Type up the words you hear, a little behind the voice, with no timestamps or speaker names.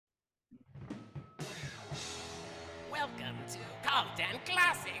Welcome to Cult and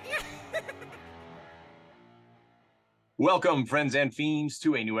Classic. Welcome, friends and fiends,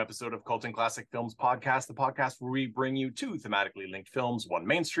 to a new episode of Cult and Classic Films Podcast, the podcast where we bring you two thematically linked films, one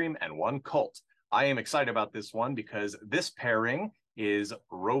mainstream and one cult. I am excited about this one because this pairing is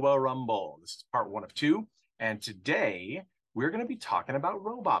Robo-Rumble. This is part 1 of 2, and today we're going to be talking about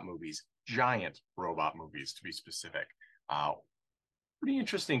robot movies, giant robot movies to be specific. Pretty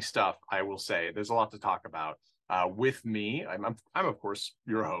interesting stuff, I will say. There's a lot to talk about. With me, I'm of course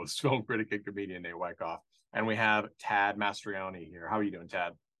your host, film critic and comedian Nate Wyckoff, and we have Tad Mastrioni here. How are you doing,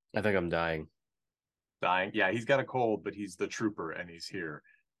 Tad? I think I'm dying. Dying? Yeah, he's got a cold, but he's the trooper and he's here.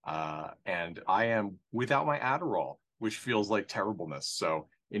 And I am without my Adderall, which feels like terribleness. So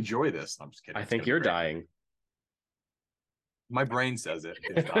enjoy this. I'm just kidding. I think you're dying. My brain says it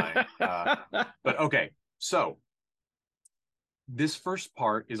is dying. But okay, so this first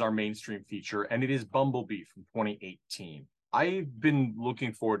part is our mainstream feature, and it is Bumblebee from 2018. I've been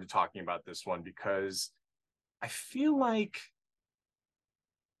looking forward to talking about this one because I feel like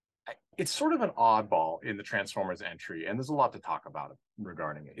it's sort of an oddball in the Transformers entry, and there's a lot to talk about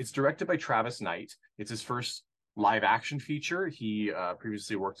regarding it. It's directed by Travis Knight. It's his first live action feature. He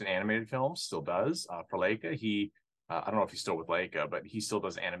previously worked in animated films, still does, for Leica. I don't know if he's still with Leica, but he still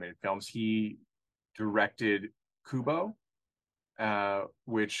does animated films. He directed Kubo,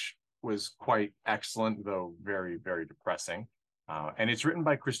 which was quite excellent, though very, very depressing. And it's written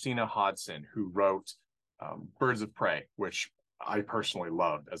by Christina Hodson, who wrote Birds of Prey, which I personally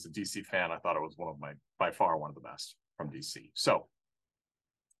loved. As a DC fan, I thought it was by far one of the best from DC. So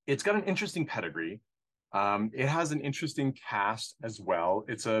it's got an interesting pedigree. It has an interesting cast as well.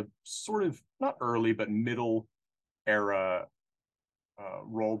 It's a sort of not early, but middle era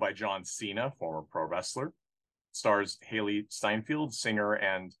role by John Cena, former pro wrestler. Stars Haley Steinfeld, singer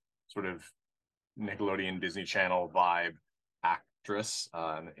and sort of Nickelodeon Disney Channel vibe actress,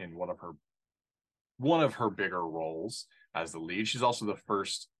 in one of her bigger roles as the lead. She's also the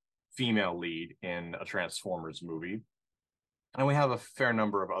first female lead in a Transformers movie. And we have a fair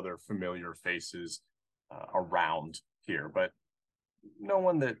number of other familiar faces around here, but no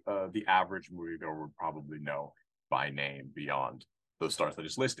one that the average moviegoer would probably know by name beyond those stars I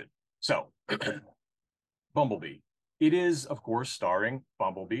just listed. So Bumblebee. It is, of course, starring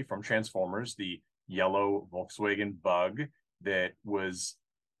Bumblebee from Transformers, the yellow Volkswagen Bug that was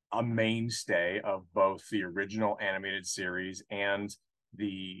a mainstay of both the original animated series and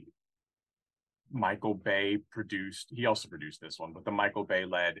the Michael Bay produced. He also produced this one, but the Michael Bay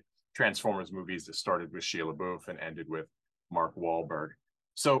led Transformers movies that started with Shia LaBeouf and ended with Mark Wahlberg.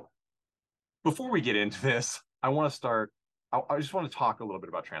 So before we get into this, I just want to talk a little bit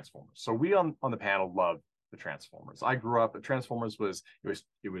about Transformers. So we on the panel love the Transformers. I grew up. Transformers was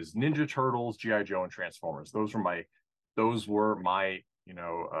Ninja Turtles, G.I. Joe, and Transformers. Those were my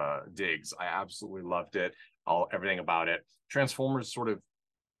digs. I absolutely loved it. Everything about it. Transformers sort of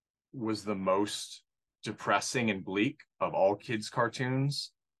was the most depressing and bleak of all kids'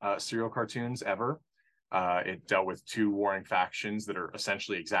 cartoons, serial cartoons ever. It dealt with two warring factions that are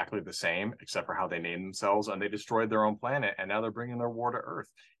essentially exactly the same, except for how they named themselves, and they destroyed their own planet, and now they're bringing their war to Earth.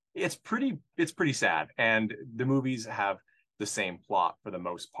 It's pretty sad, and the movies have the same plot for the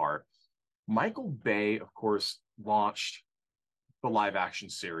most part. Michael Bay, of course, launched the live action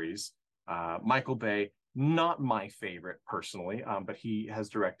series. Michael Bay, not my favorite personally, but he has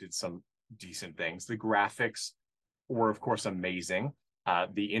directed some decent things. The graphics were, of course, amazing.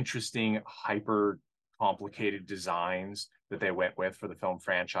 The interesting, hyper complicated designs that they went with for the film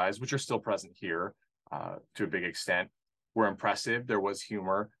franchise, which are still present here to a big extent, were impressive. There was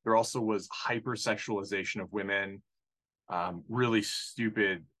humor. There also was hypersexualization of women, really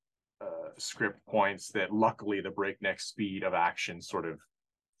stupid script points that luckily the breakneck speed of action sort of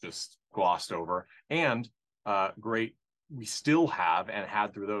just glossed over. And great, we still have and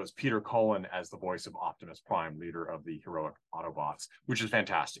had through those Peter Cullen as the voice of Optimus Prime, leader of the heroic Autobots, which is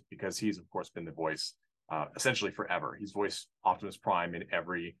fantastic because he's, of course, been the voice essentially forever. He's voiced Optimus Prime in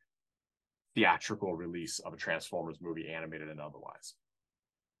every theatrical release of a Transformers movie, animated and otherwise.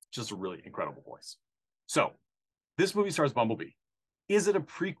 Just a really incredible voice. So this movie stars Bumblebee. Is it a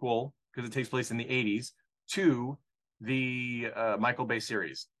prequel, because it takes place in the 80s, to the Michael Bay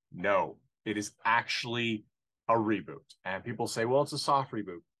series? No, it is actually a reboot. And people say, well, it's a soft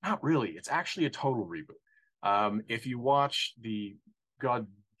reboot. Not really. It's actually a total reboot. If you watch the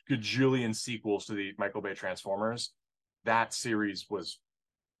gajillion sequels to the Michael Bay Transformers, that series was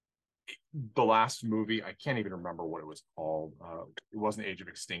the last movie. I can't even remember what it was called. It wasn't Age of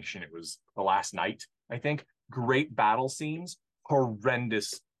Extinction. It was The Last Night, I think. Great battle scenes,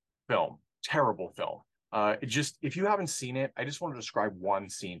 horrendous film, terrible film. Just if you haven't seen it, I just want to describe one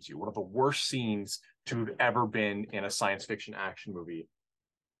scene to you. One of the worst scenes to have ever been in a science fiction action movie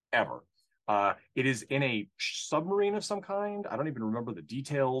ever. It is in a submarine of some kind. I don't even remember the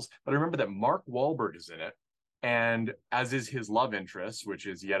details, but I remember that Mark Wahlberg is in it, and as is his love interest, which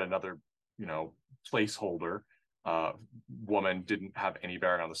is yet another, placeholder. Woman didn't have any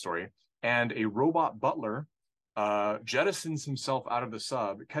bearing on the story, and a robot butler jettisons himself out of the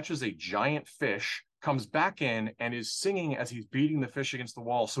sub, catches a giant fish, comes back in, and is singing as he's beating the fish against the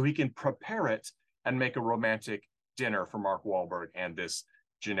wall so he can prepare it and make a romantic dinner for Mark Wahlberg and this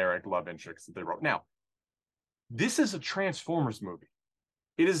generic love interest that they wrote. Now, this is a Transformers movie.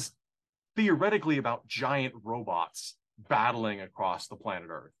 It is theoretically about giant robots battling across the planet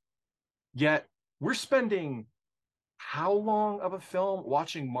Earth. Yet, we're spending how long of a film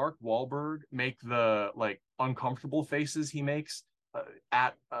watching Mark Wahlberg make the uncomfortable faces he makes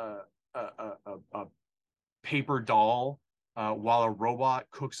at a paper doll while a robot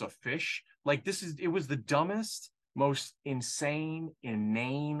cooks a fish? It was the dumbest, most insane,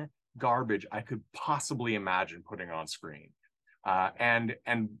 inane garbage I could possibly imagine putting on screen. And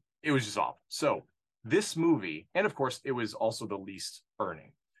it was just awful. So this movie, and of course, it was also the least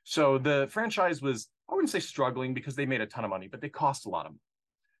earning. So the franchise was, I wouldn't say struggling because they made a ton of money, but they cost a lot of money.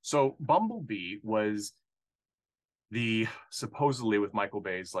 So Bumblebee was supposedly with Michael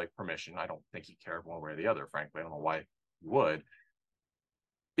Bay's permission. I don't think he cared one way or the other, frankly. I don't know why he would.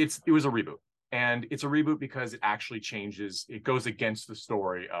 It was a reboot. And it's a reboot because it actually changes. It goes against the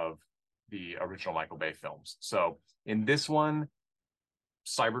story of the original Michael Bay films. So in this one,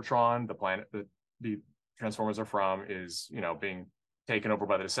 Cybertron, the planet that the Transformers are from, is, being taken over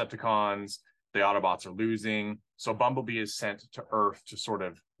by the Decepticons. The Autobots are losing. So Bumblebee is sent to Earth to sort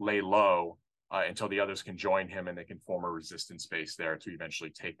of lay low until the others can join him and they can form a resistance base there to eventually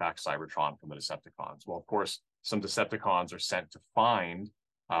take back Cybertron from the Decepticons. Well, of course, some Decepticons are sent to find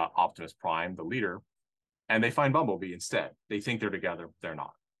Optimus Prime, the leader, and they find Bumblebee instead. They think they're together. They're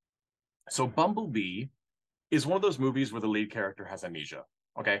not. So Bumblebee is one of those movies where the lead character has amnesia.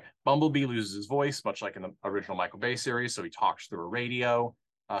 Okay, Bumblebee loses his voice, much like in the original Michael Bay series, so he talks through a radio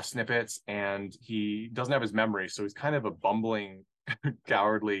snippets, and he doesn't have his memory, so he's kind of a bumbling,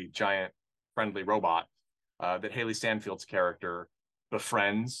 cowardly, giant, friendly robot that Haley Stanfield's character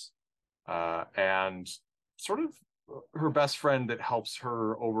befriends, and sort of her best friend that helps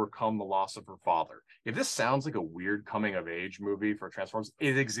her overcome the loss of her father. If this sounds like a weird coming of age movie for Transformers,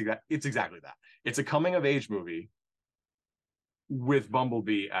 it's exactly that. It's a coming of age movie with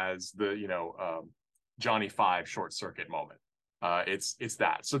Bumblebee as the Johnny Five short circuit moment. It's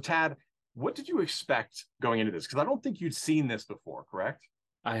that. So Tad, what did you expect going into this? Because I don't think you'd seen this before, correct?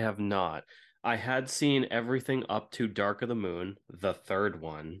 I have not. I had seen everything up to Dark of the Moon, the third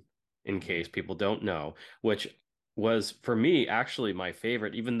one, in case people don't know, which was for me actually my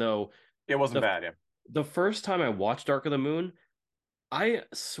favorite, even though it wasn't bad. Yeah. The first time I watched Dark of the Moon, I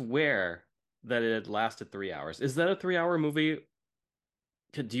swear that it had lasted 3 hours. Is that a 3-hour movie?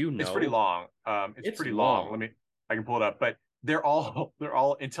 Do you know? It's pretty long. It's pretty long. I can pull it up, but they're all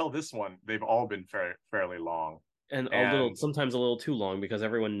until this one, they've all been fairly long. And sometimes a little too long, because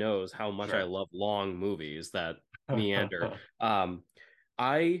everyone knows how much I love long movies that meander.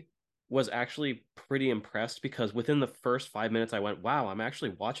 I was actually pretty impressed because within the first 5 minutes I went, wow, I'm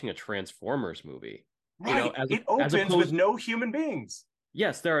actually watching a Transformers movie. Right. It opens with no human beings.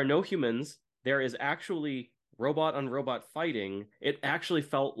 Yes, there are no humans. There is actually robot on robot fighting. It actually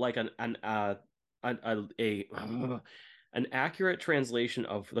felt like an accurate translation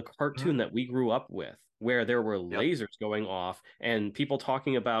of the cartoon that we grew up with, where there were lasers going off and people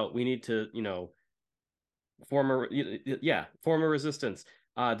talking about we need to, form a resistance.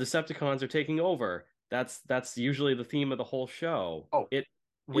 Decepticons are taking over. That's usually the theme of the whole show. It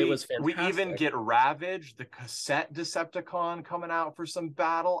was fantastic. We even get Ravage, the cassette Decepticon, coming out for some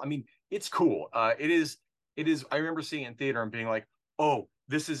battle. I mean, it's cool. It is. I remember seeing it in theater and being like, "Oh,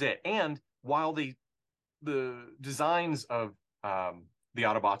 this is it." And while the designs of the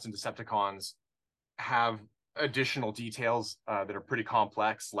Autobots and Decepticons have additional details that are pretty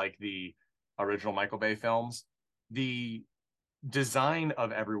complex, like the original Michael Bay films, the design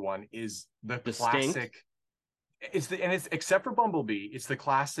of everyone is the distinct. Classic. It's except for Bumblebee, it's the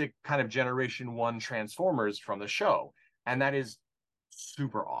classic kind of Generation 1 Transformers from the show, and that is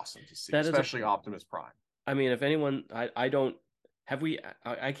super awesome to see, especially Optimus Prime. I mean, if anyone, I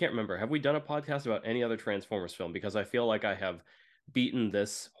can't remember. Have we done a podcast about any other Transformers film? Because I feel like I have beaten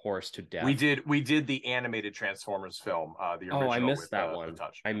this horse to death. We did the animated Transformers film, the original. I missed that one.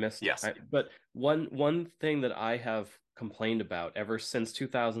 I missed. Yes. But one thing that I have complained about ever since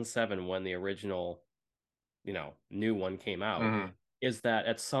 2007, when the original new one came out, Mhm. is that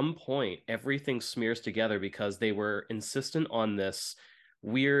at some point everything smears together because they were insistent on this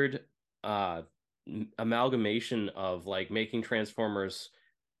weird uh amalgamation of like making Transformers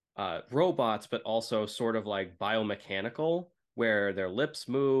robots, but also sort of like biomechanical, where their lips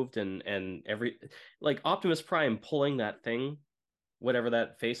moved and every like Optimus Prime pulling that thing, whatever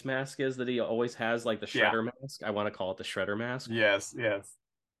that face mask is that he always has, like the Yeah. Shredder mask. I want to call it the Shredder mask. Yes. Yes.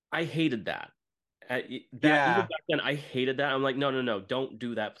 I hated that. That even Yeah. back then, I hated that. I'm like, no, no, no, don't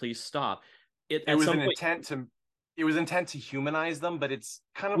do that. Please stop. It It at was some an point intent to. It was intent to humanize them, but it's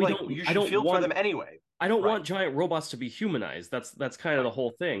kind of we like don't. you I should don't feel for want. them anyway. I don't Right. want giant robots to be humanized. That's kind of the Right.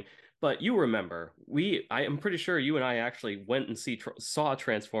 whole thing. But you remember, I am pretty sure you and I actually went and saw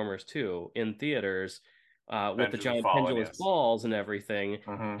Transformers 2 in theaters, with the Revenge of the giant Fallen. pendulous Yes. balls and everything.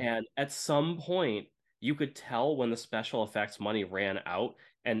 Hmm. And at some point, you could tell when the special effects money ran out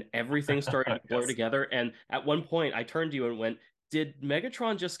and everything started to blur Yes. together. And at one point, I turned to you and went, "Did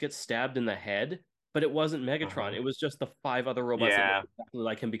Megatron just get stabbed in the head?" But it wasn't Megatron. Hmm. It was just the five other robots that looked Yeah. exactly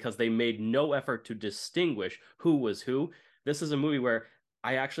like him because they made no effort to distinguish who was who. This is a movie where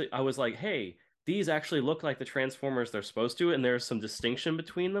I was like, hey, these actually look like the Transformers they're supposed to, and there's some distinction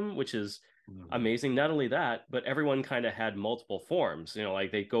between them, which is Mhm. amazing. Not only that, but everyone kind of had multiple forms.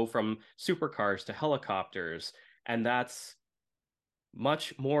 Like they go from supercars to helicopters, and that's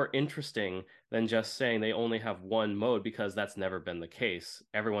much more interesting than just saying they only have one mode because that's never been the case.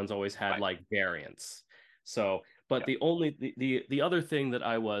 Everyone's always had Right. like variants. So, but Yeah. the other thing that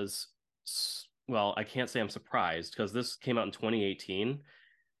I was well, I can't say I'm surprised because this came out in 2018.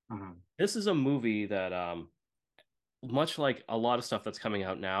 Hmm. This is a movie that much like a lot of stuff that's coming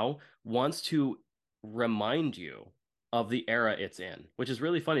out now, wants to remind you of the era it's in, which is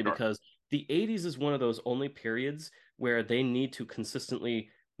really funny Sure. because the 80s is one of those only periods where they need to consistently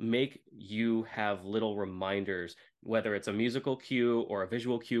make you have little reminders, whether it's a musical cue or a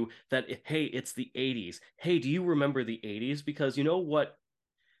visual cue, that, hey, it's the 80s. Hey, do you remember the 80s? Because you know what,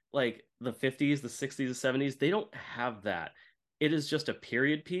 like the 50s, the 60s, the 70s, they don't have that. It is just a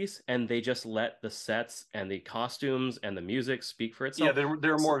period piece, and they just let the sets and the costumes and the music speak for Yeah. itself.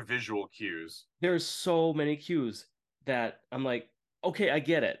 There are more visual cues. There's so many cues that I'm like, okay, I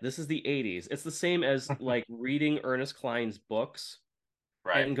get it. This is the 80s. It's the same as like reading Ernest Cline's books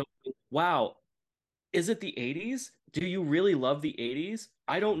Right. and going, wow, is it the 80s? Do you really love the 80s?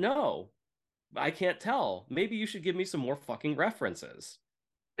 I don't know. I can't tell. Maybe you should give me some more fucking references.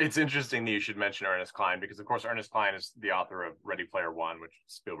 It's interesting that you should mention Ernest Cline because, of course, Ernest Cline is the author of Ready Player One, which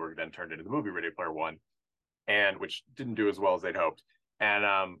Spielberg then turned into the movie Ready Player One, and which didn't do as well as they'd hoped.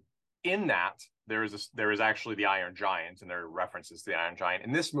 And in that, there is actually the Iron Giant, and there are references to the Iron Giant.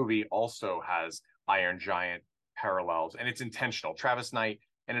 And this movie also has Iron Giant parallels, and it's intentional. Travis Knight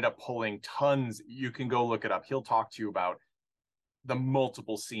ended up pulling tons. You can go look it up. He'll talk to you about the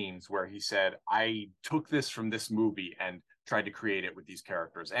multiple scenes where he said, I took this from this movie and tried to create it with these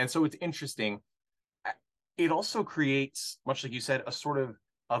characters. And so it's interesting. It also creates, much like you said, a sort of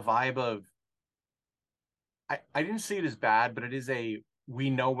a vibe of, I didn't see it as bad, but it is we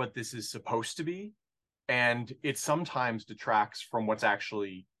know what this is supposed to be. And it sometimes detracts from what's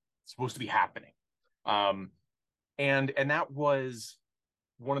actually supposed to be happening. Um, and that was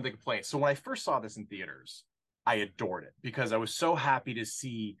one of the complaints. So when I first saw this in theaters, I adored it because I was so happy to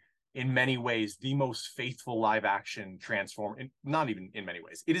see, in many ways, the most faithful live action not even in many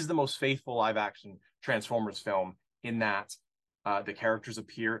ways, it is the most faithful live action Transformers film in that the characters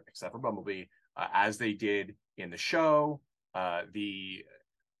appear, except for Bumblebee, as they did in the show. The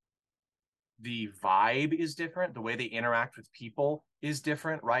vibe is different. The way they interact with people is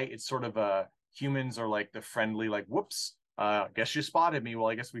different, right? It's sort of humans are like the friendly, like, whoops, guess you spotted me. Well,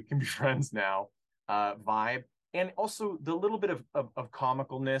 I guess we can be friends now, vibe. And also the little bit of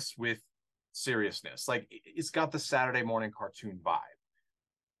comicalness with seriousness. Like it's got the Saturday morning cartoon vibe.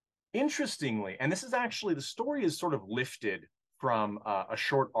 Interestingly, and this is actually the story is sort of lifted from a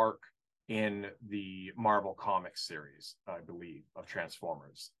short arc in the Marvel Comics series, I believe, of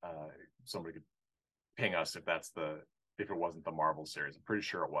Transformers. Somebody could ping us if it wasn't the Marvel series. I'm pretty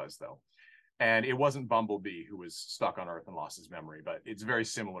sure it was though. And it wasn't Bumblebee who was stuck on Earth and lost his memory, but it's very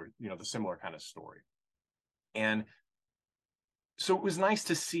similar, the similar kind of story. And so it was nice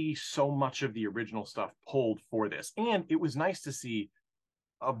to see so much of the original stuff pulled for this. And it was nice to see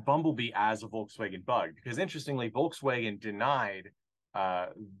a Bumblebee as a Volkswagen Bug, because interestingly, Volkswagen denied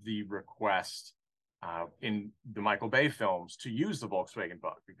the request in the Michael Bay films to use the Volkswagen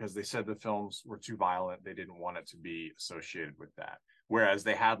Bug because they said the films were too violent. They didn't want it to be associated with that, whereas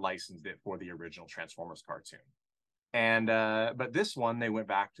they had licensed it for the original Transformers cartoon. And but this one, they went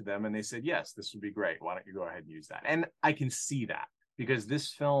back to them and they said, yes, this would be great. Why don't you go ahead and use that? And I can see that, because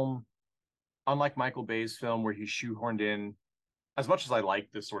this film, unlike Michael Bay's film where he shoehorned in, as much as I like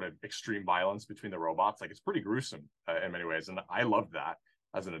this sort of extreme violence between the robots, like it's pretty gruesome in many ways, and I loved that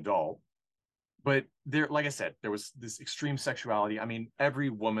as an adult. But there, like I said, there was this extreme sexuality. I mean, every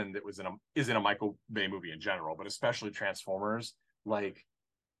woman that was is in a Michael Bay movie in general, but especially Transformers, like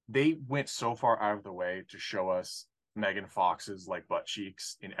they went so far out of the way to show us Megan Fox's like butt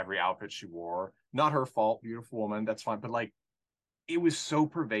cheeks in every outfit she wore. Not her fault, beautiful woman, that's fine. But like it was so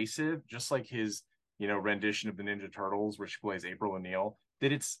pervasive, just like his, rendition of the Ninja Turtles, where she plays April O'Neil,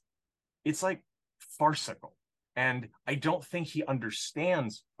 that it's like farcical. And I don't think he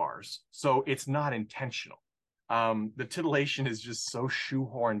understands farce, so it's not intentional. The titillation is just so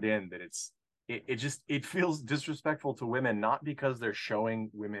shoehorned in that it feels disrespectful to women, not because they're showing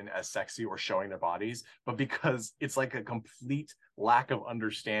women as sexy or showing their bodies, but because it's like a complete lack of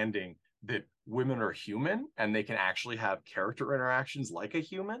understanding that women are human and they can actually have character interactions like a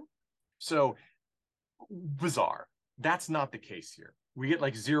human. So bizarre. That's not the case here. We get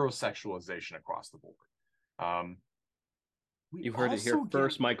like zero sexualization across the board. You heard it here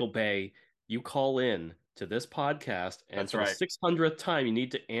first, Michael Bay. You call in to this podcast, and for the 600th time, you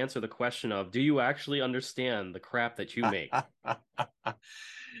need to answer the question of, do you actually understand the crap that you make?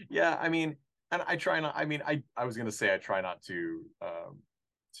 Yeah, I mean, and I try not. I mean, I was gonna say I try not to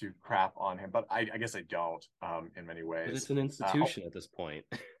crap on him, but I guess I don't in many ways. But it's an institution at this point.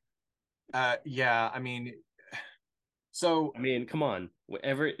 Yeah, I mean, so I mean, come on.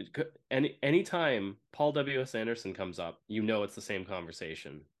 Anytime Paul W.S. Anderson comes up, it's the same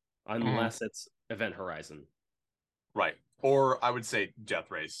conversation, unless it's Event Horizon. Right. Or I would say Death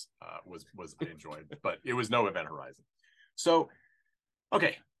Race was I enjoyed, but it was no Event Horizon. So,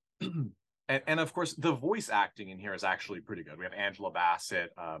 okay. And of course, the voice acting in here is actually pretty good. We have Angela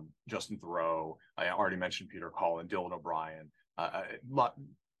Bassett, Justin Theroux. I already mentioned Peter Cullen, Dylan O'Brien.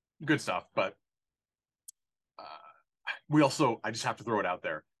 Good stuff. But we also, I just have to throw it out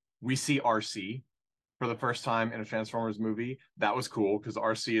there, we see RC for the first time in a Transformers movie. That was cool, because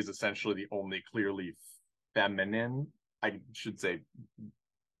RC is essentially the only clearly feminine, I should say,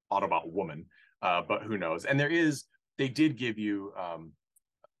 Autobot woman, but who knows. And they did give you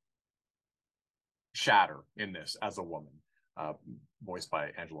Shatter in this as a woman, voiced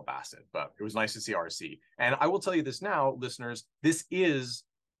by Angela Bassett. But it was nice to see RC. And I will tell you this now, listeners, this is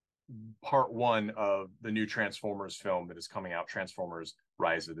part one of the new Transformers film that is coming out, Transformers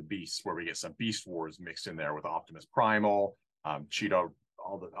Rise of the Beasts, where we get some Beast Wars mixed in there with Optimus Primal, Cheeto,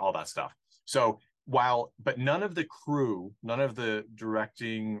 all that stuff. So but none of the crew, none of the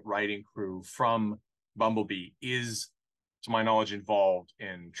directing, writing crew from Bumblebee is, to my knowledge, involved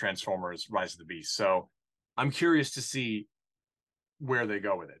in Transformers Rise of the Beast. So I'm curious to see where they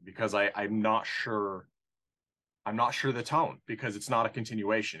go with it, because I'm not sure the tone, because it's not a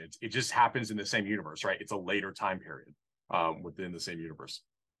continuation. It just happens in the same universe, right? It's a later time period within the same universe.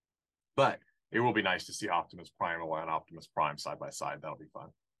 But it will be nice to see Optimus Primal and Optimus Prime side by side. That'll be fun.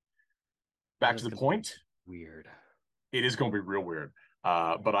 Back to the point. Weird. It is going to be real weird,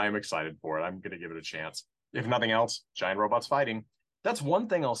 but I am excited for it. I'm going to give it a chance. If nothing else, giant robots fighting. That's one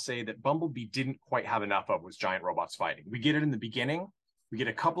thing I'll say that Bumblebee didn't quite have enough of, was giant robots fighting. We get it in the beginning. We get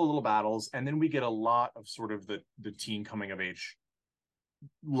a couple of little battles, and then we get a lot of sort of the teen coming of age,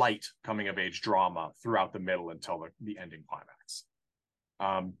 light coming of age drama throughout the middle until the ending climax.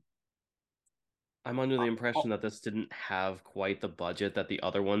 I'm under the impression that this didn't have quite the budget that the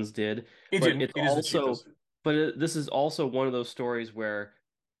other ones did. It didn't. This is also one of those stories where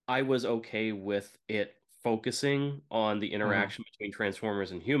I was okay with it focusing on the interaction between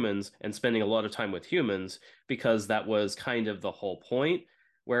Transformers and humans and spending a lot of time with humans, because that was kind of the whole point.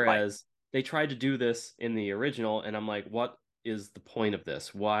 Whereas they tried to do this in the original, and I'm like, what is the point of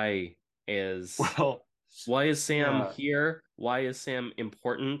this? Why is Sam here? Why is Sam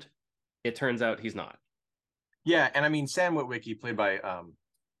important? It turns out he's not. Yeah, and I mean, Sam Witwicky, played by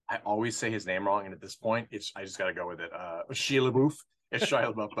I always say his name wrong, and at this point, I just got to go with it. Shia LaBeouf. It's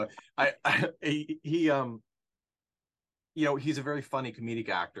Shia LaBeouf, but he he's a very funny comedic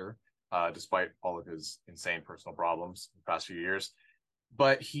actor, despite all of his insane personal problems in the past few years.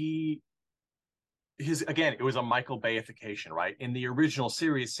 But it was a Michael Bayification, right? In the original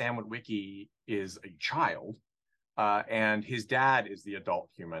series, Sam Witwicky is a child, and his dad is the adult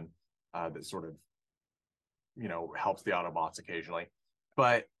human that sort of, helps the Autobots occasionally.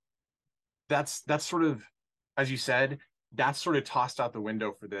 But that's sort of, as you said, that's sort of tossed out the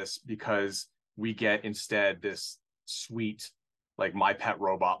window for this, because we get instead this sweet, like, my pet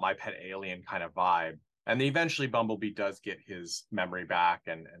robot, my pet alien kind of vibe And then eventually Bumblebee does get his memory back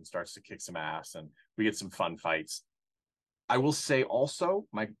and starts to kick some ass, and we get some fun fights. I will say also,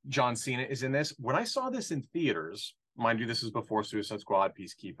 my John Cena is in this. When I saw this in theaters, mind you, this is before Suicide Squad,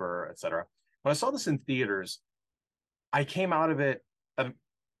 Peacekeeper, etc. When I saw this in theaters, I came out of it. I'm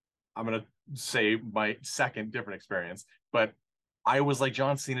going to say my second different experience, but I was like,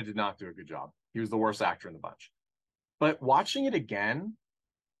 John Cena did not do a good job. He was the worst actor in the bunch. But watching it again,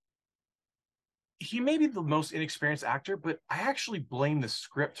 he may be the most inexperienced actor, but I actually blame the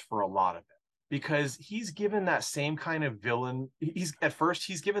script for a lot of it, because he's given that same kind of villain. He's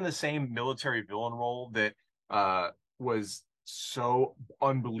given the same military villain role that was so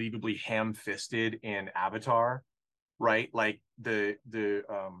unbelievably ham-fisted in Avatar, right? Like the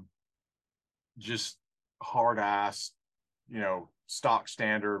just hard ass, stock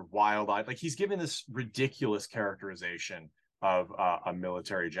standard, wild eyed. Like, he's given this ridiculous characterization of a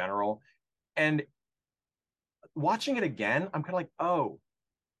military general. And watching it again, I'm kind of like, oh,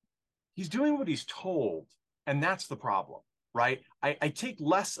 he's doing what he's told. And that's the problem, right? I take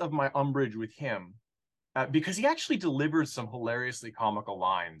less of my umbrage with him because he actually delivered some hilariously comical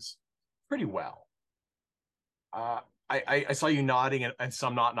lines pretty well. I saw you nodding and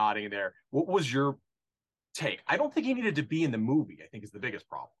some not nodding there. What was your take? I don't think he needed to be in the movie, I think, is the biggest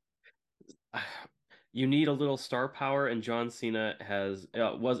problem. You need a little star power, and John Cena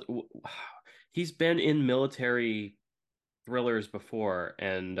he's been in military thrillers before,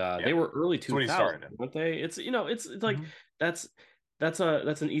 and they were early 2000s, weren't they? It's like that's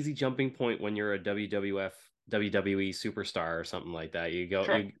an easy jumping point when you're a WWE superstar or something like that. You go,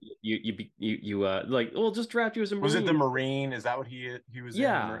 sure. you like, well, just draft you as a Marine. Was it the Marine? Is that what he was in?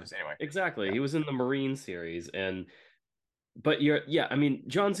 Anyway, exactly. Yeah. He was in the Marine series, but I mean,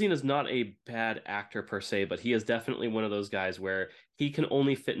 John Cena's not a bad actor per se, but he is definitely one of those guys where he can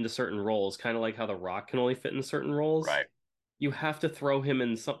only fit into certain roles, kind of like how The Rock can only fit in certain roles. Right. You have to throw him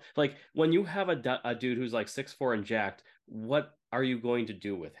in some, like, when you have a dude who's like 6'4" and jacked, what are you going to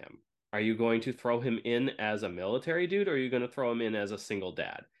do with him? Are you going to throw him in as a military dude, or are you going to throw him in as a single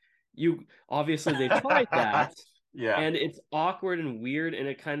dad? Obviously they've tried that. Yeah. And it's awkward and weird, and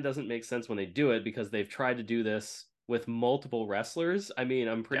it kind of doesn't make sense when they do it, because they've tried to do this with multiple wrestlers. I mean,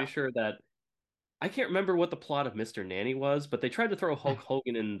 I'm pretty sure that I can't remember what the plot of Mr. Nanny was, but they tried to throw Hulk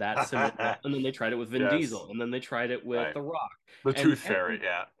Hogan in that similar role, and then they tried it with Vin Diesel, and then they tried it with The Rock. The Tooth Fairy,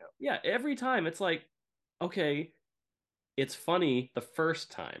 yeah. Yeah, every time it's like, okay, it's funny the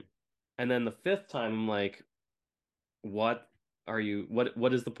first time, and then the fifth time I'm like, what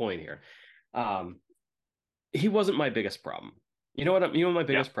is the point here? He wasn't my biggest problem. You know what my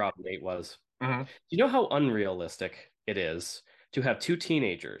biggest problem, Nate, was? Mm-hmm. You know how unrealistic it is to have two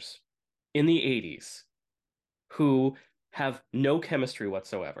teenagers in the 80s who have no chemistry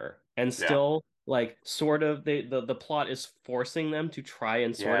whatsoever, and still like sort of the plot is forcing them to try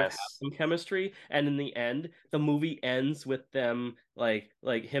and sort of have some chemistry, and in the end the movie ends with them like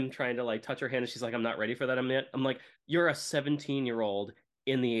him trying to like touch her hand, and she's like, I'm not ready for that. I'm like, you're a 17-year-old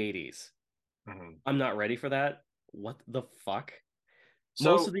in the 80s. Mm-hmm. I'm not ready for that. What the fuck?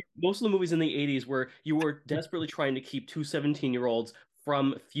 So, most of the movies in the 80s where you were desperately trying to keep two 17-year-olds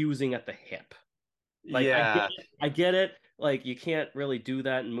from fusing at the hip. Like, I get it. Like, you can't really do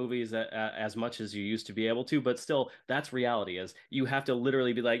that in movies as much as you used to be able to, but still, that's reality. Is you have to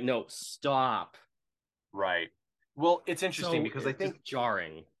literally be like, no, stop. Right. Well, it's interesting because I think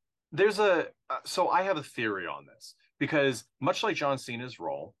jarring. There's so I have a theory on this, because much like John Cena's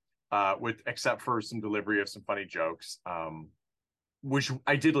role, except for some delivery of some funny jokes, which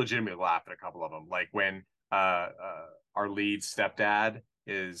I did legitimately laugh at a couple of them, like when our lead stepdad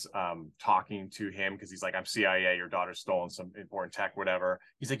is talking to him because he's like, I'm CIA, your daughter's stolen some important tech, whatever.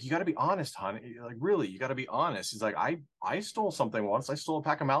 He's like, you got to be honest, hon. Like, really, you got to be honest. He's like, I stole something once. I stole a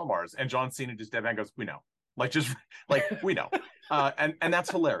pack of Malmars. And John Cena just dead man goes, we know. Like, just like, we know. And that's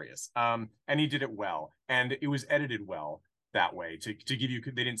hilarious. And he did it well, and it was edited well that way to give you,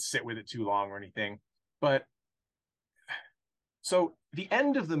 they didn't sit with it too long or anything. But so the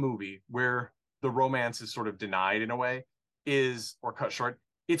end of the movie, where the romance is sort of denied in a way, or cut short,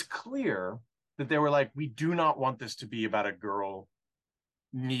 it's clear that they were like, we do not want this to be about a girl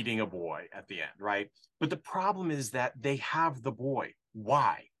needing a boy at the end, right? But the problem is that they have the boy.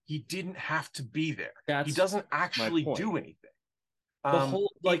 Why? He didn't have to be there. He doesn't actually do anything. The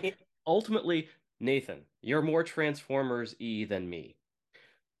whole, ultimately, Nathan, you're more Transformers-y than me.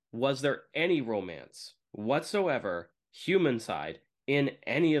 Was there any romance whatsoever, human side, in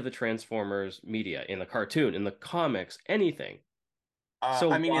any of the Transformers media, in the cartoon, in the comics, anything?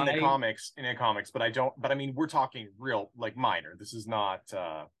 I mean, in the comics, but I mean, we're talking real, like, minor. This is not.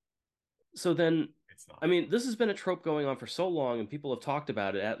 So then, it's not. I mean, this has been a trope going on for so long, and people have talked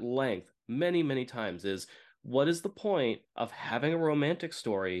about it at length many, many times. Is what is the point of having a romantic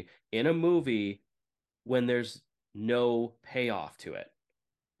story in a movie when there's no payoff to it?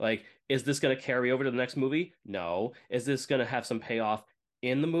 Like, is this going to carry over to the next movie? No. Is this going to have some payoff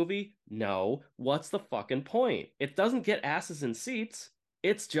in the movie? No. What's the fucking point? It doesn't get asses in seats.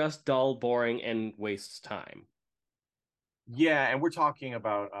 It's just dull, boring, and wastes time. Yeah, and we're talking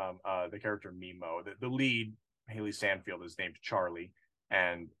about the character Mimo. The lead, Haley Stanfield, is named Charlie,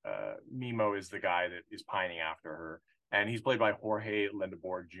 and Mimo is the guy that is pining after her. And he's played by Jorge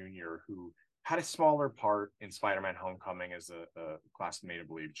Lindeborg Jr., who had a smaller part in Spider-Man Homecoming as a classmate, I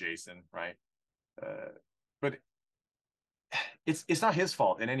believe, Jason, right? But it's not his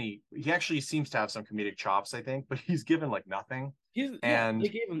fault in any. He actually seems to have some comedic chops, I think, but he's given like nothing. And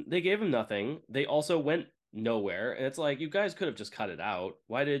They gave him nothing. They also went nowhere, and it's like you guys could have just cut it out.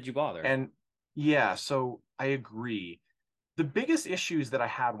 Why did you bother? and yeah, so I agree. The biggest issues that I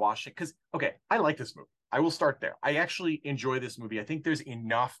had watching, because okay, I like this movie. I will start there. I actually enjoy this movie. I think there's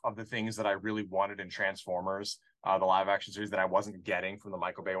enough of the things that I really wanted in Transformers, the live action series, that I wasn't getting from the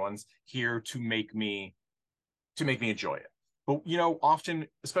Michael Bay ones here to make me enjoy it. But you know, often,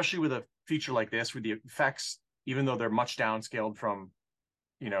 especially with a feature like this, where the effects, even though they're much downscaled from,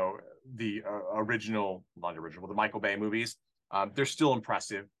 you know, the original, not original, the Michael Bay movies, they're still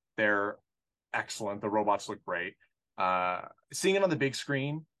impressive. They're excellent. The robots look great. Seeing it on the big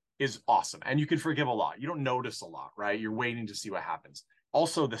screen is awesome, and you can forgive a lot. You don't notice a lot, right? You're waiting to see what happens.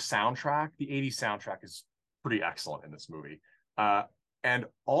 Also, the soundtrack, the '80s soundtrack, is pretty excellent in this movie. And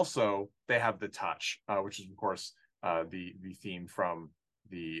also, they have the touch, which is of course the theme from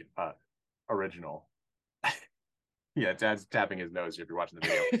the original. Yeah, Dad's tapping his nose if you're watching the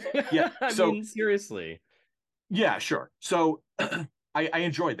video. Yeah, I mean, seriously. Yeah, sure. So I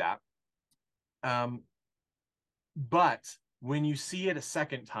enjoyed that. But when you see it a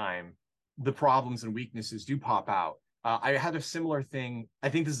second time, the problems and weaknesses do pop out. I had a similar thing. I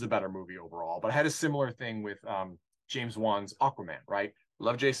think this is a better movie overall, but I had a similar thing with James Wan's Aquaman, right?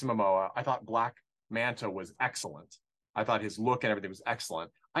 Love Jason Momoa. I thought Black Manta was excellent. I thought his look and everything was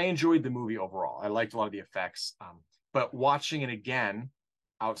excellent. I enjoyed the movie overall. I liked a lot of the effects. But watching it again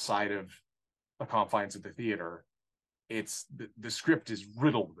outside of the confines of the theater, it's the script is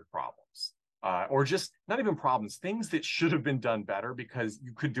riddled with problems, or just not even problems, things that should have been done better because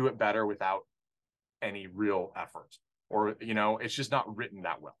you could do it better without any real effort, or you know, it's just not written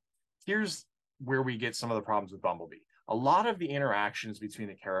that well. Here's where we get some of the problems with Bumblebee. A lot of the interactions between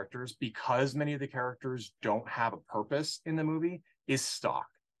the characters, because many of the characters don't have a purpose in the movie, is stock.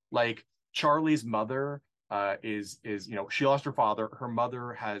 Like Charlie's mother is you know, she lost her father. Her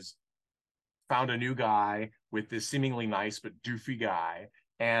mother has found a new guy with this seemingly nice but doofy guy,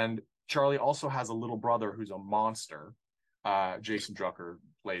 and Charlie also has a little brother who's a monster. Jason Drucker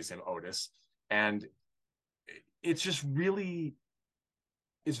plays him, Otis, and it's just really,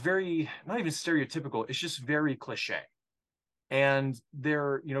 it's very not even stereotypical. It's just very cliche. And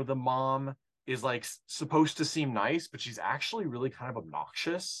they're, you know, the mom is like supposed to seem nice, but she's actually really kind of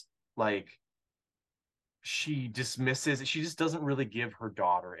obnoxious. Like she dismisses, she just doesn't really give her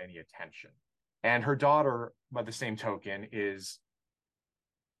daughter any attention. And her daughter, by the same token, is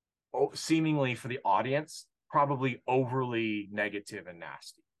seemingly for the audience, probably overly negative and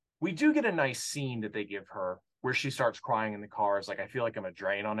nasty. We do get a nice scene that they give her where she starts crying in the cars. Like, I feel like I'm a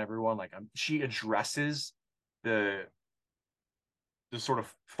drain on everyone. Like she addresses the sort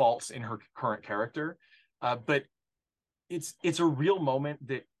of faults in her current character. But it's a real moment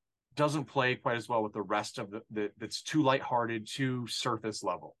that doesn't play quite as well with the rest of that's too lighthearted, too surface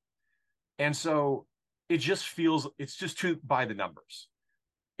level. And so it just feels, it's just too by the numbers.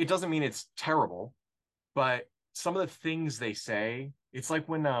 It doesn't mean it's terrible, but some of the things they say, it's like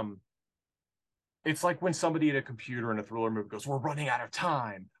when somebody at a computer in a thriller movie goes, "We're running out of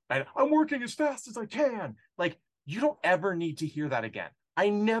time, and I'm working as fast as I can." Like, you don't ever need to hear that again. I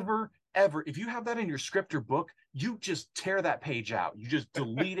never, ever, if you have that in your script or book, you just tear that page out. You just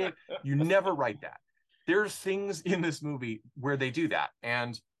delete it. You never write that. There's things in this movie where they do that.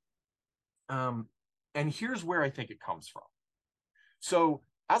 And here's where I think it comes from. So,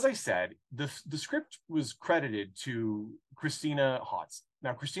 as I said, the script was credited to Christina Hodson.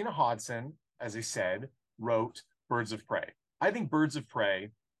 Now, Christina Hodson, as I said, wrote Birds of Prey. I think Birds of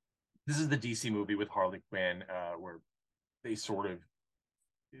Prey, this is the DC movie with Harley Quinn, where they sort of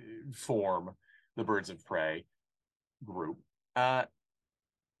form the Birds of Prey group. I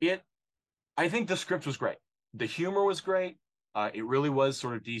think the script was great. The humor was great. It really was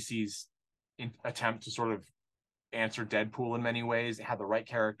sort of DC's attempt to sort of answer Deadpool in many ways. It had the right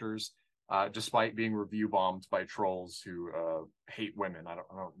characters. despite being review bombed by trolls who hate women. I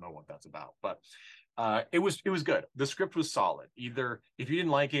don't know what that's about, but it was good. The script was solid. Either if you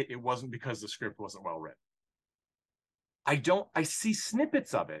didn't like it, it wasn't because the script wasn't well written. I see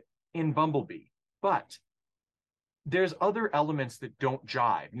snippets of it in Bumblebee, but there's other elements that don't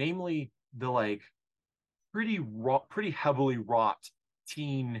jive, namely the like pretty heavily wrought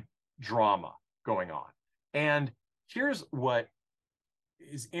teen drama going on. And here's what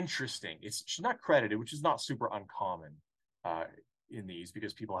is interesting. She's not credited, which is not super uncommon in these,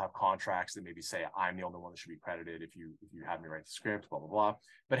 because people have contracts that maybe say I'm the only one that should be credited if you have me write the script, blah blah blah.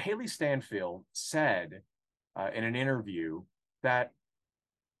 But Haley Stanfield said in an interview that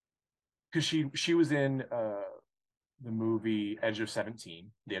because she was in the movie The Edge of 17,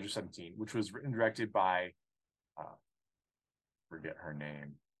 which was written and directed by forget her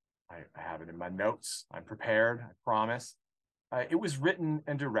name. I have it in my notes. I'm prepared, I promise. It was written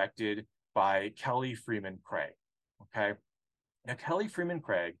and directed by Kelly Freeman Craig. Okay. Now, Kelly Freeman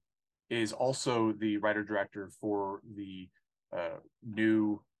Craig is also the writer-director for the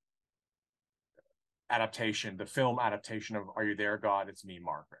new adaptation, the film adaptation of Are You There, God? It's Me,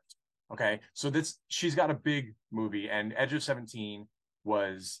 Margaret. Okay. So she's got a big movie, and Edge of 17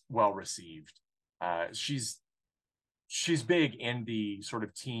 was well received. She's big in the sort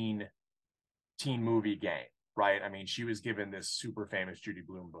of teen movie game, right? I mean, she was given this super famous Judy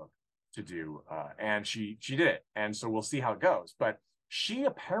Blume book to do, and she did it. And so we'll see how it goes. But she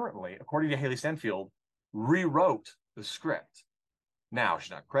apparently, according to Haley Stanfield, rewrote the script. Now,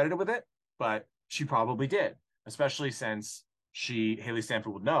 she's not credited with it, but she probably did, especially since Haley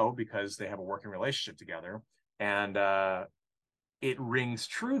Stanfield would know because they have a working relationship together. And it rings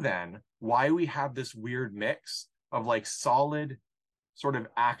true then why we have this weird mix of like solid sort of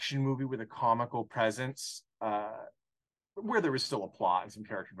action movie with a comical presence, where there is still a plot and some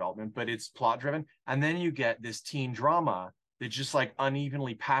character development, but it's plot driven. And then you get this teen drama that just like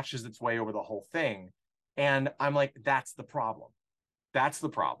unevenly patches its way over the whole thing. And I'm like, that's the problem. That's the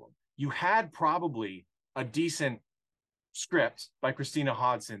problem. You had probably a decent script by Christina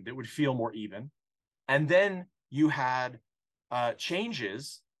Hodson that would feel more even. And then you had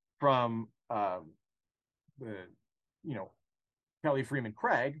changes from Kelly Freeman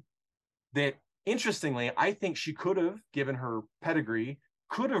Craig that, interestingly, I think she could have, given her pedigree,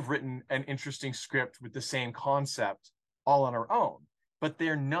 could have written an interesting script with the same concept all on her own. But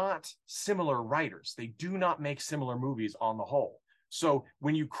they're not similar writers. They do not make similar movies on the whole. So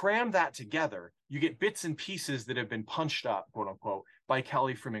when you cram that together, you get bits and pieces that have been punched up, quote unquote, by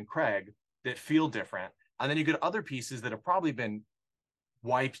Kelly Freeman Craig that feel different. And then you get other pieces that have probably been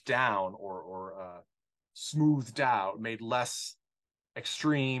wiped down or smoothed out, made less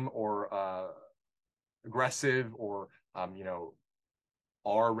extreme or aggressive or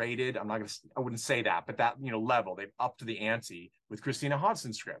R-rated. I wouldn't say that, but that level, they've upped the ante with Christina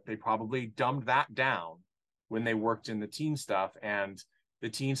Hodson's script. They probably dumbed that down when they worked in the teen stuff, and the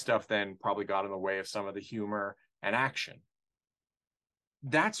teen stuff then probably got in the way of some of the humor and action.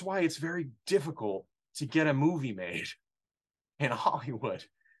 That's why it's very difficult to get a movie made in Hollywood,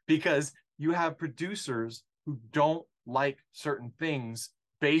 because you have producers who don't like certain things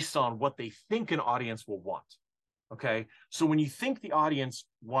based on what they think an audience will want. Okay. So when you think the audience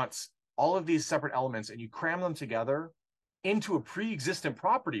wants all of these separate elements and you cram them together into a pre-existent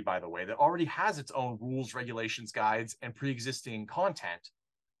property, by the way, that already has its own rules, regulations, guides, and pre-existing content,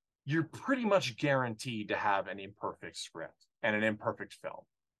 you're pretty much guaranteed to have an imperfect script and an imperfect film.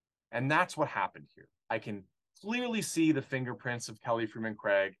 And that's what happened here. I can clearly see the fingerprints of Kelly Freeman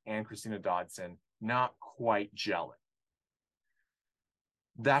Craig and Christina Dodson not quite gelling.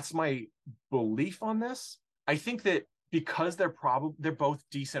 That's my belief on this. I think that because they're both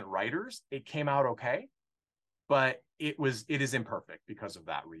decent writers, it came out okay, but it is imperfect because of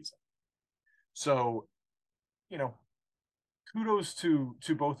that reason. So, kudos to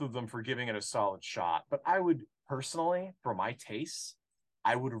both of them for giving it a solid shot. But I would personally, for my tastes,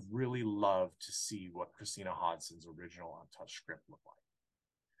 I would have really loved to see what Christina Hodson's original untouched script looked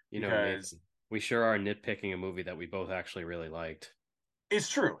like. Because we sure are nitpicking a movie that we both actually really liked. It's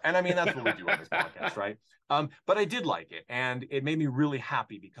true. And I mean, that's what we do on this podcast, right? But I did like it. And it made me really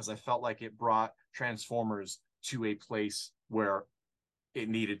happy because I felt like it brought Transformers to a place where it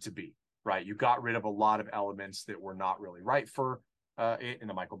needed to be, right? You got rid of a lot of elements that were not really right for it in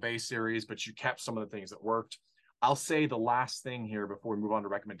the Michael Bay series, but you kept some of the things that worked. I'll say the last thing here before we move on to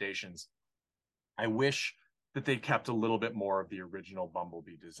recommendations. I wish that they kept a little bit more of the original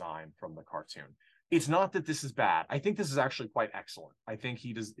Bumblebee design from the cartoon. It's not that this is bad. I think this is actually quite excellent. I think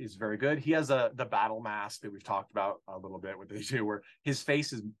he is very good. He has the battle mask that we've talked about a little bit with the two, where his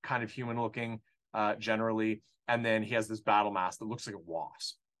face is kind of human looking generally, and then he has this battle mask that looks like a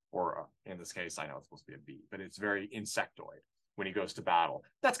wasp, or in this case, I know it's supposed to be a bee, but it's very insectoid when he goes to battle.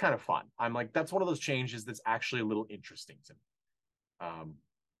 That's kind of fun. I'm like, that's one of those changes that's actually a little interesting to me.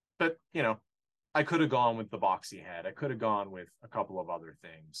 But you know, I could have gone with the boxy head. I could have gone with a couple of other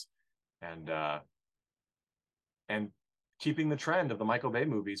things, and keeping the trend of the Michael Bay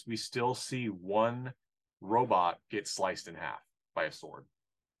movies, we still see one robot get sliced in half by a sword.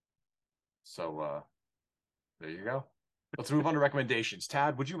 So there you go. Let's move on to recommendations.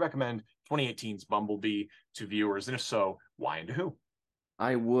 Tad, would you recommend 2018's Bumblebee to viewers? And if so, why and to who?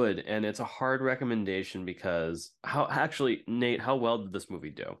 I would, and it's a hard recommendation because Nate, how well did this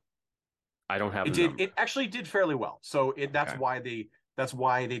movie do? I don't have the number. It actually did fairly well. So that's Okay.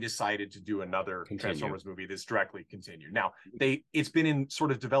 why they decided to do another Transformers movie that's directly continued. Now, it's been in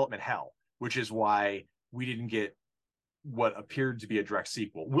sort of development hell, which is why we didn't get what appeared to be a direct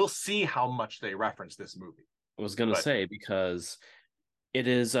sequel. We'll see how much they reference this movie. I was gonna say, because it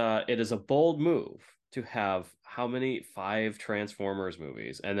is a bold move to have how many 5 Transformers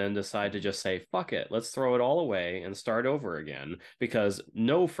movies and then decide to just say fuck it, let's throw it all away and start over again, because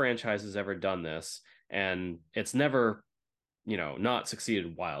no franchise has ever done this and it's never, not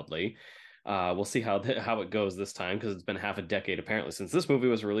succeeded wildly. We'll see how it goes this time, because it's been half a decade apparently since this movie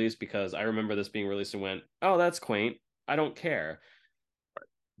was released, because I remember this being released and went, oh, that's quaint, I don't care.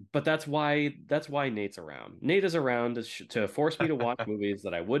 But that's why Nate's around. Nate is around to force me to watch movies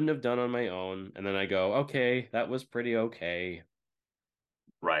that I wouldn't have done on my own, and then I go, okay, that was pretty okay.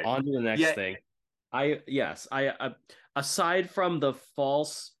 Right. On to the next thing. I aside from the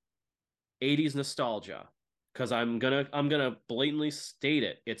false 80s nostalgia, because I'm gonna blatantly state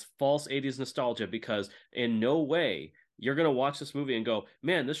it, it's false 80s nostalgia, because in no way you're going to watch this movie and go,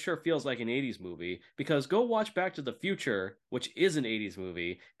 man, this sure feels like an 80s movie, because go watch Back to the Future, which is an 80s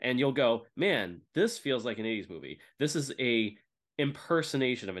movie, and you'll go, man, this feels like an 80s movie. This is a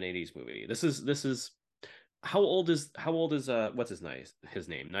impersonation of an 80s movie. This is how old is what's his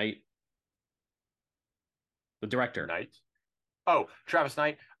name? Knight? The director. Knight. Oh, Travis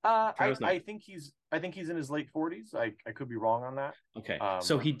Knight. Travis Knight. I think he's in his late 40s. I could be wrong on that. Okay.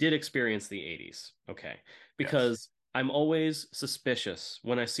 So he did experience the 80s. Okay. Because yes. I'm always suspicious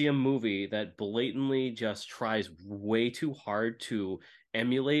when I see a movie that blatantly just tries way too hard to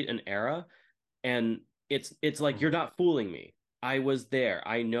emulate an era, and it's like, you're not fooling me. I was there.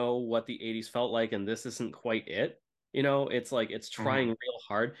 I know what the 80s felt like, and this isn't quite it. It's like it's trying real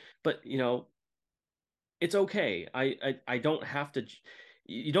hard, but it's okay. I don't have to.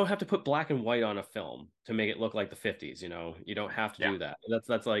 You don't have to put black and white on a film to make it look like the 50s. You don't have to do that.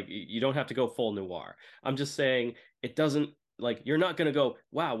 That's like, you don't have to go full noir. I'm just saying, it doesn't, like, you're not going to go,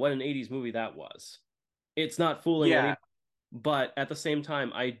 wow, what an 80s movie that was. It's not fooling any. But at the same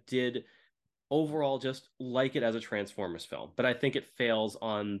time, I did overall just like it as a Transformers film. But I think it fails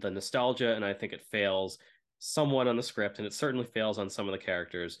on the nostalgia, and I think it fails somewhat on the script, and it certainly fails on some of the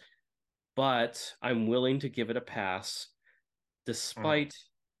characters. But I'm willing to give it a pass, despite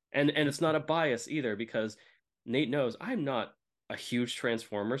and it's not a bias either, because Nate knows I'm not a huge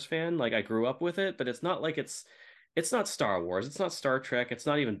Transformers fan. Like, I grew up with it, but it's not like it's not Star Wars, it's not Star Trek, it's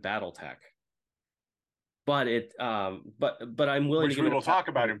not even BattleTech. But but I'm willing which to give we it will talk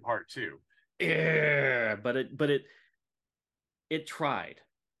about in part 2. Yeah, but it tried,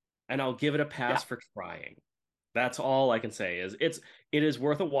 and I'll give it a pass for trying. That's all I can say. It is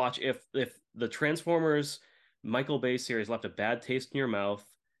worth a watch. If the Transformers Michael Bay series left a bad taste in your mouth,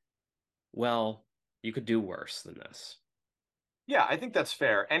 well, you could do worse than this. Yeah, I think that's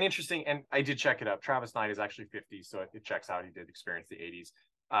fair and interesting. And I did check it up. Travis Knight is actually 50, so it checks out. He did experience the 80s,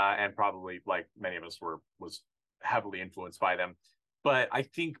 and probably, like many of us, was heavily influenced by them. But I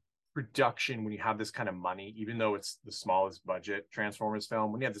think production, when you have this kind of money, even though it's the smallest budget Transformers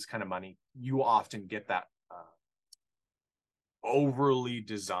film, when you have this kind of money, you often get that overly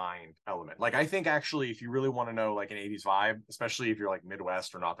designed element. Like, I think actually, if you really want to know like an 80s vibe, especially if you're like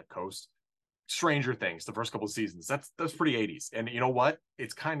Midwest or not the coast, Stranger Things, the first couple of seasons, that's pretty 80s. And you know what?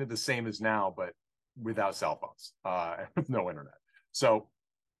 It's kind of the same as now, but without cell phones, with no internet. So,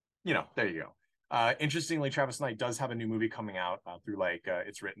 there you go. Interestingly, Travis Knight does have a new movie coming out through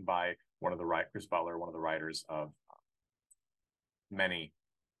it's written by Chris Butler, one of the writers of many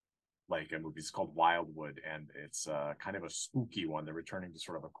movies called Wildwood, and it's kind of a spooky one. They're returning to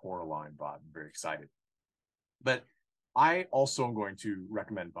sort of a Coraline vibe. I'm very excited. But I also am going to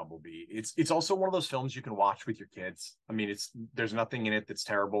recommend Bumblebee. It's also one of those films you can watch with your kids. I mean, there's nothing in it that's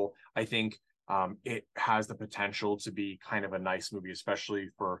terrible. I think it has the potential to be kind of a nice movie, especially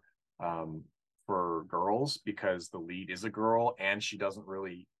for girls, because the lead is a girl and she doesn't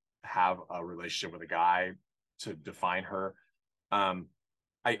really have a relationship with a guy to define her.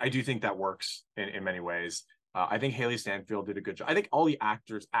 I do think that works in many ways. I think Haley Stanfield did a good job. I think all the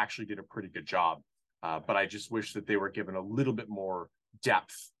actors actually did a pretty good job. But I just wish that they were given a little bit more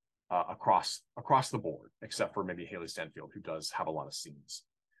depth across the board, except for maybe Haley Stanfield, who does have a lot of scenes.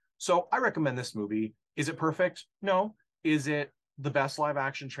 So I recommend this movie. Is it perfect? No. Is it the best live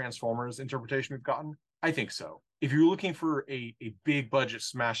action Transformers interpretation we've gotten? I think so. If you're looking for a big budget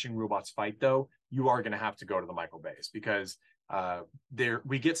smashing robots fight, though, you are going to have to go to the Michael Bays, because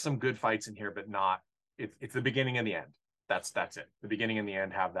we get some good fights in here, but not. It's the beginning and the end. That's it. The beginning and the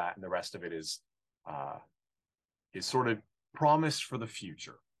end have that, and the rest of it is sort of promised for the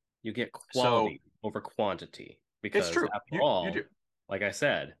future. You get quality over quantity, because it's true. After all, you do. Like I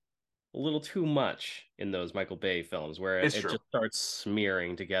said, a little too much in those Michael Bay films where it just starts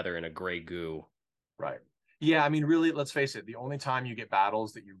smearing together in a gray goo. Right. Yeah, I mean, really, let's face it, the only time you get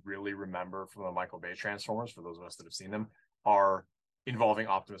battles that you really remember from the Michael Bay Transformers, for those of us that have seen them, are involving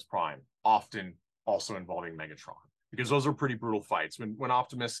Optimus Prime, often also involving Megatron, because those are pretty brutal fights. When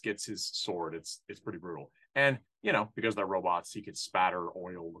Optimus gets his sword, it's pretty brutal. And, you know, because they're robots, he could spatter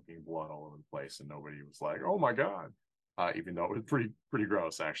oil-looking blood all over the place, and nobody was like, oh my God, even though it was pretty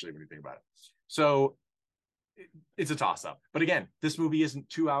gross, actually, when you think about it. So it's a toss-up. But again, this movie isn't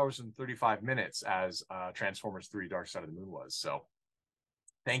 2 hours and 35 minutes as Transformers 3 Dark Side of the Moon was. So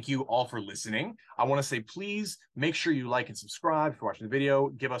thank you all for listening. I want to say, please make sure you like and subscribe if you're watching the video.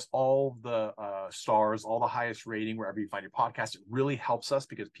 Give us all the stars, all the highest rating wherever you find your podcast. It really helps us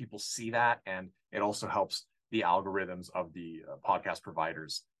because people see that, and it also helps the algorithms of the podcast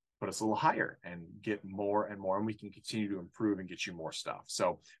providers put us a little higher and get more and more, and we can continue to improve and get you more stuff.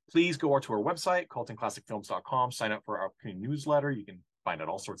 So please go to our website, cultandclassicfilms.com, sign up for our upcoming newsletter. You can find out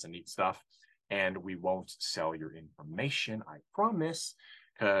all sorts of neat stuff, and we won't sell your information, I promise,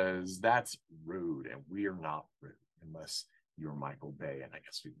 because that's rude, and we're not rude unless you're Michael Bay, and I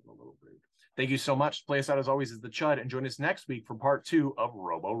guess we're a little rude. Thank you so much. Play us out as always is the Chud, and join us next week for part 2 of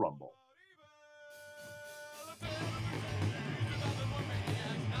Robo-Rumble.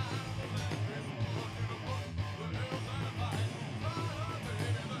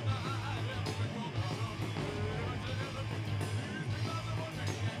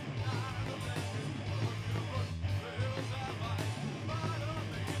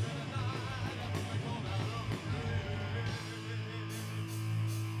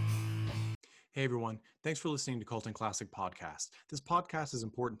 Hey everyone, thanks for listening to Cult and Classic Podcast. This podcast is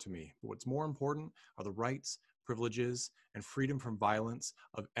important to me, but what's more important are the rights, privileges, and freedom from violence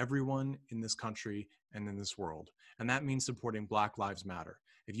of everyone in this country and in this world. And that means supporting Black Lives Matter.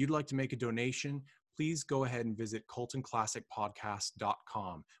 If you'd like to make a donation, please go ahead and visit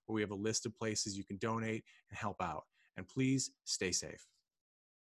cultandclassicpodcast.com, where we have a list of places you can donate and help out. And please stay safe.